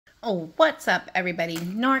Oh, what's up, everybody?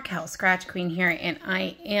 NorCal Scratch Queen here, and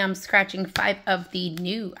I am scratching 5 of the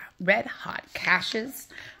new Red Hot Caches.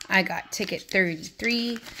 I got ticket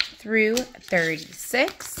 33 through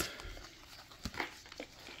 36.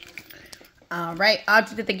 All right,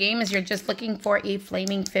 object of the game is you're just looking for a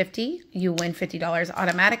flaming 50. You win $50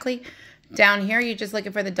 automatically. Down here, you're just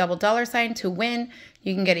looking for the double dollar sign to win.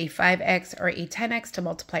 You can get a 5x or a 10x to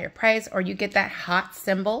multiply your prize, or you get that hot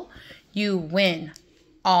symbol. You win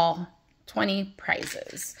all 20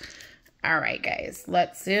 prizes. All right, guys,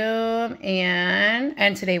 let's zoom in.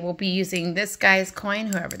 And today we'll be using this guy's coin,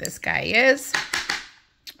 whoever this guy is.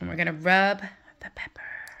 And we're gonna rub the pepper.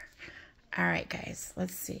 All right, guys,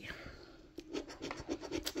 let's see.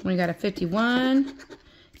 We got a 51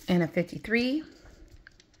 and a 53.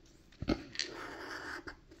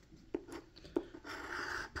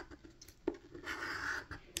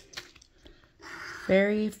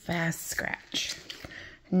 Very fast scratch.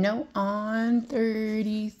 No on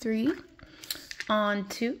 33. On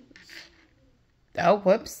 2. Oh,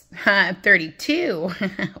 whoops. 32.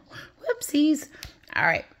 Whoopsies. All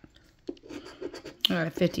right. I got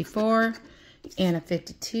a 54 and a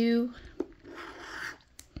 52.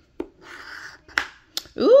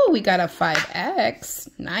 Ooh, we got a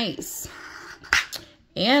 5x. Nice.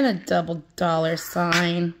 And a double dollar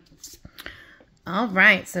sign. All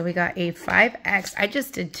right, so we got a 5x. I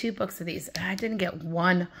just did 2 books of these. I didn't get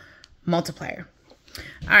one multiplier.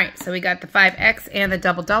 All right, so we got the 5x and the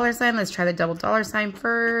double dollar sign. Let's try the double dollar sign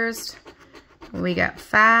first. We got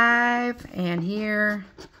 5, and here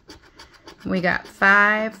we got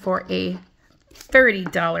 5 for a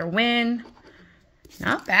 $30 win.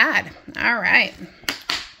 Not bad. All right.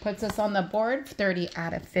 Puts us on the board, 30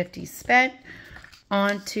 out of 50 spent.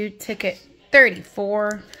 On to ticket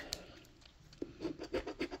 34.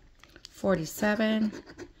 47,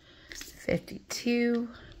 52.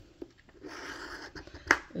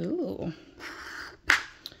 Ooh.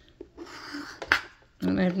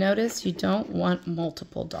 And I've noticed you don't want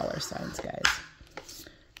multiple dollar signs, guys,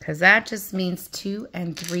 because that just means $2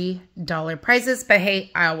 and $3 prizes. But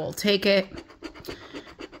hey, I will take it.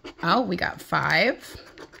 Oh, we got 5,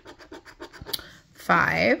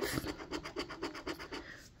 5,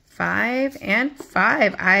 5, and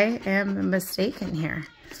 5. I am mistaken here.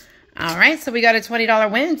 All right, so we got a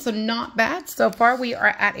 $20 win, so not bad. So far, we are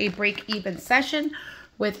at a break-even session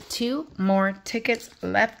with 2 more tickets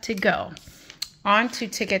left to go. On to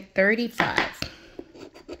ticket 35.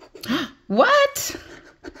 What?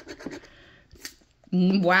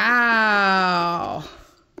 Wow.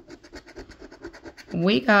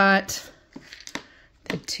 We got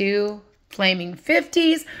the 2 flaming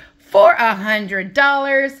 50s for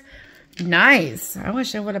 $100. Nice. I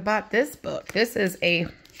wish I would have bought this book. This is a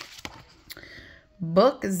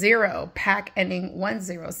Book 0, pack ending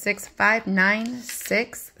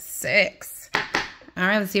 106596. All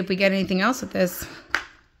right, let's see if we get anything else with this.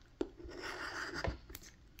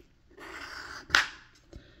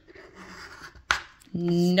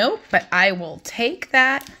 Nope, but I will take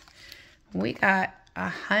that. We got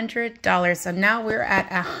 $100. So now we're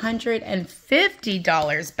at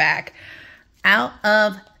 $150 back out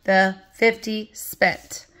of the 50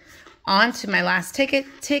 spent. On to my last ticket,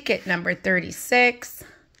 ticket number 36,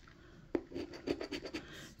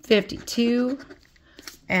 52,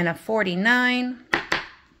 and a 49.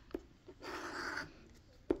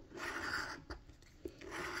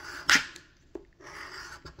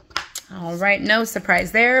 All right, no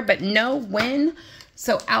surprise there, but no win.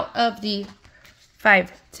 So out of the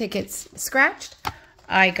 5 tickets scratched,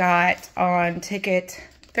 I got on ticket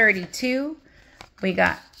 32, we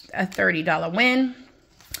got a $30 win.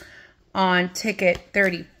 On ticket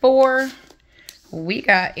 34, we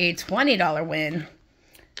got a $20 win.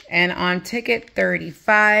 And on ticket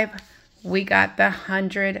 35, we got the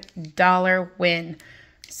 $100 win.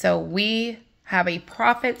 So we have a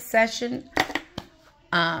profit session.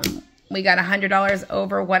 We got $100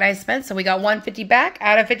 over what I spent. So we got $150 back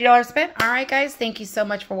out of $50 spent. All right, guys, thank you so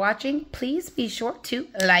much for watching. Please be sure to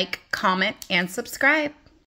like, comment, and subscribe.